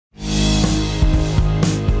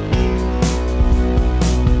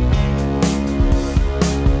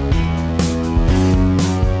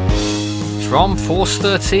From Force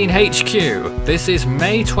 13 HQ, this is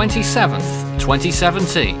May 27th,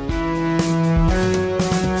 2017.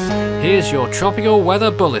 Here's your tropical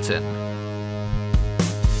weather bulletin.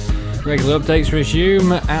 Regular updates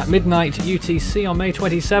resume at midnight UTC on May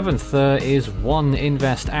 27th. There is one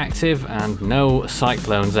invest active and no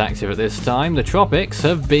cyclones active at this time. The tropics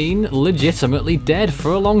have been legitimately dead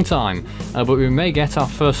for a long time, but we may get our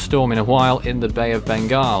first storm in a while in the Bay of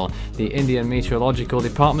Bengal. The Indian Meteorological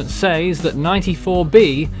Department says that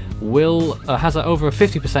 94B has over a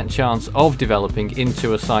 50% chance of developing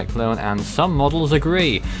into a cyclone, and some models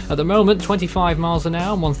agree. At the moment, 25 miles an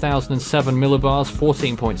hour, 1007 millibars,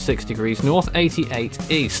 14.6 degrees north,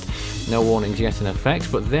 88 east. No warnings yet in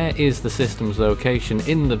effect, but there is the system's location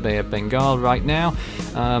in the Bay of Bengal right now,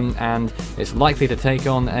 and it's likely to take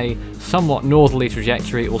on a somewhat northerly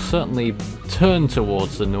trajectory. It will certainly turn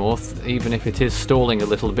towards the north, even if it is stalling a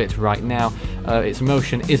little bit right now. Its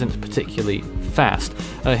motion isn't particularly fast.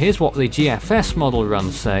 Here's what the GFS model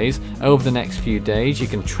run says. Over the next few days you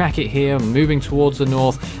can track it here moving towards the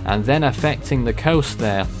north and then affecting the coast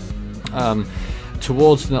there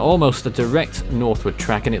towards almost a direct northward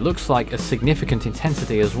track, and it looks like a significant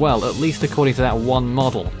intensity as well, at least according to that one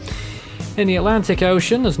model. In the Atlantic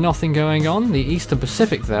Ocean, there's nothing going on. The Eastern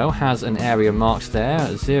Pacific, though, has an area marked there,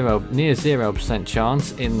 near 0%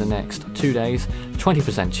 chance in the next 2 days,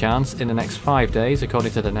 20% chance in the next 5 days,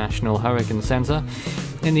 according to the National Hurricane Center.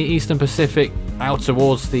 In the Eastern Pacific, out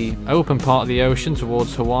towards the open part of the ocean,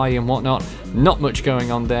 towards Hawaii and whatnot, not much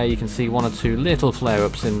going on there. You can see one or two little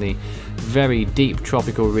flare-ups in the very deep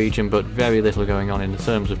tropical region, but very little going on in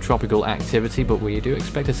terms of tropical activity, but we do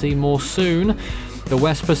expect to see more soon. The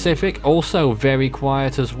West Pacific also very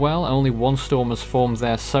quiet as well. Only one storm has formed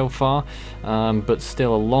there so far, but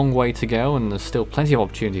still a long way to go, and there's still plenty of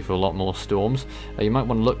opportunity for a lot more storms. You might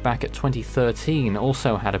want to look back at 2013,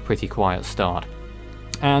 also had a pretty quiet start.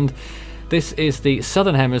 And this is the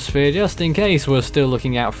Southern Hemisphere, just in case we're still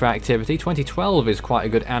looking out for activity. 2012 is quite a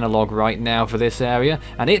good analogue right now for this area,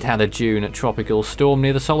 and it had a June tropical storm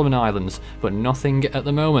near the Solomon Islands, but nothing at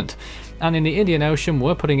the moment. And in the Indian Ocean,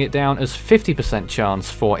 we're putting it down as 50%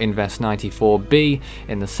 chance for Invest 94B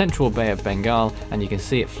in the central Bay of Bengal, and you can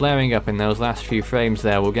see it flaring up in those last few frames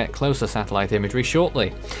there. We'll get closer satellite imagery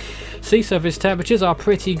shortly. Sea surface temperatures are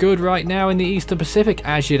pretty good right now in the Eastern Pacific,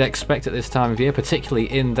 as you'd expect at this time of year,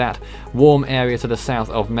 particularly in that warm area to the south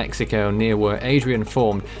of Mexico near where Adrian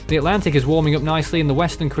formed. The Atlantic is warming up nicely in the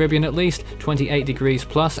Western Caribbean at least, 28 degrees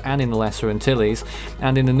plus, and in the Lesser Antilles.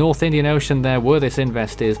 And in the North Indian Ocean there, where this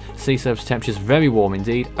invest is, sea surface temperatures very warm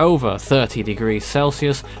indeed, over 30 degrees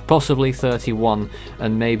Celsius, possibly 31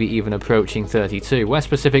 and maybe even approaching 32. West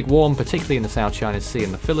Pacific warm, particularly in the South China Sea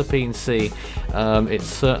and the Philippine Sea. It's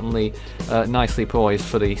certainly nicely poised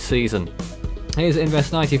for the season. Here's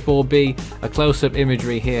Invest 94B, a close-up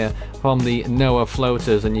imagery here from the NOAA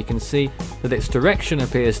floaters, and you can see that its direction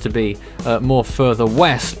appears to be more further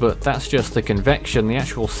west, but that's just the convection. The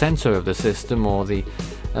actual center of the system, or the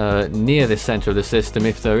near the center of the system,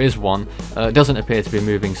 if there is one, doesn't appear to be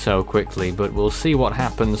moving so quickly, but we'll see what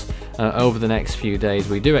happens over the next few days.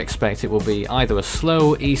 We do expect it will be either a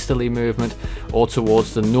slow easterly movement or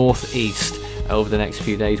towards the northeast over the next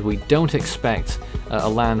few days. We don't expect a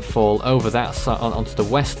landfall over that side, onto the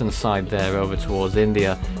western side there, over towards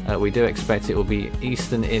India. We do expect it will be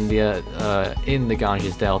eastern India, in the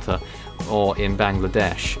Ganges Delta, or in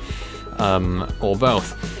Bangladesh, or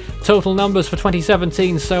both. Total numbers for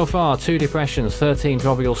 2017 so far: 2 depressions, 13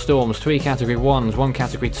 tropical storms, 3 Category 1s, 1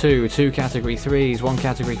 Category 2, 2 Category 3s, 1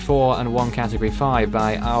 Category 4 and 1 Category 5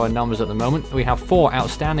 by our numbers at the moment. We have 4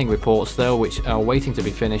 outstanding reports though, which are waiting to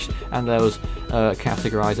be finished, and those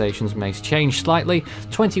categorizations may change slightly.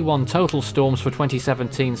 21 total storms for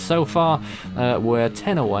 2017 so far. We're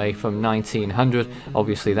 10 away from 1900.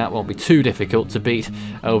 Obviously that won't be too difficult to beat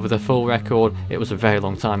over the full record. It was a very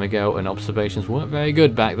long time ago and observations weren't very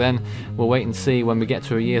good back then. We'll wait and see when we get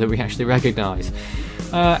to a year that we actually recognise.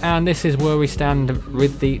 And this is where we stand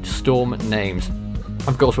with the storm names.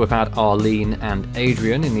 Of course, we've had Arlene and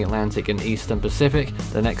Adrian in the Atlantic and Eastern Pacific.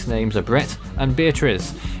 The next names are Brett and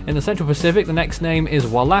Beatrice. In the Central Pacific, the next name is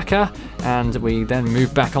Walaka, and we then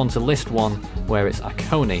move back onto list 1, where it's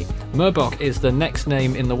Akoni. Merbok is the next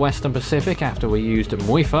name in the Western Pacific after we used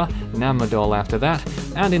Muifa, Namadol after that,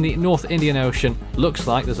 and in the North Indian Ocean, looks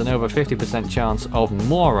like there's an over 50% chance of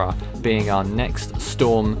Mora being our next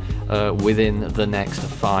storm within the next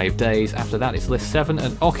 5 days. After that, it's list 7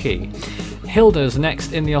 and Oki. Hilda's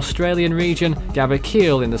next in the Australian region,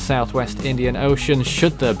 Gabakil in the southwest Indian Ocean,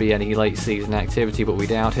 should there be any late season activity, but we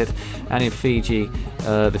doubt it. And in Fiji,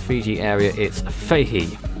 the Fiji area, it's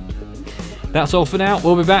Feihi. That's all for now.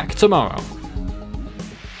 We'll be back tomorrow.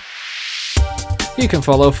 You can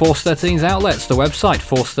follow Force 13's outlets, the website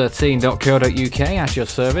force13.co.uk at your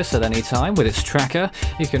service at any time with its tracker.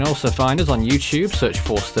 You can also find us on YouTube, search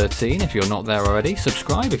Force 13 if you're not there already,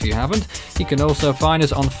 subscribe if you haven't. You can also find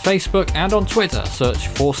us on Facebook and on Twitter, search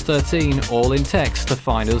Force 13 all in text to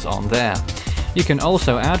find us on there. You can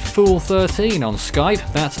also add Fool13 on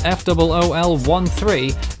Skype, that's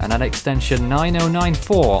FOOL13, and add extension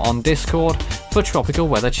 9094 on Discord for tropical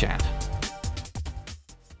weather chat.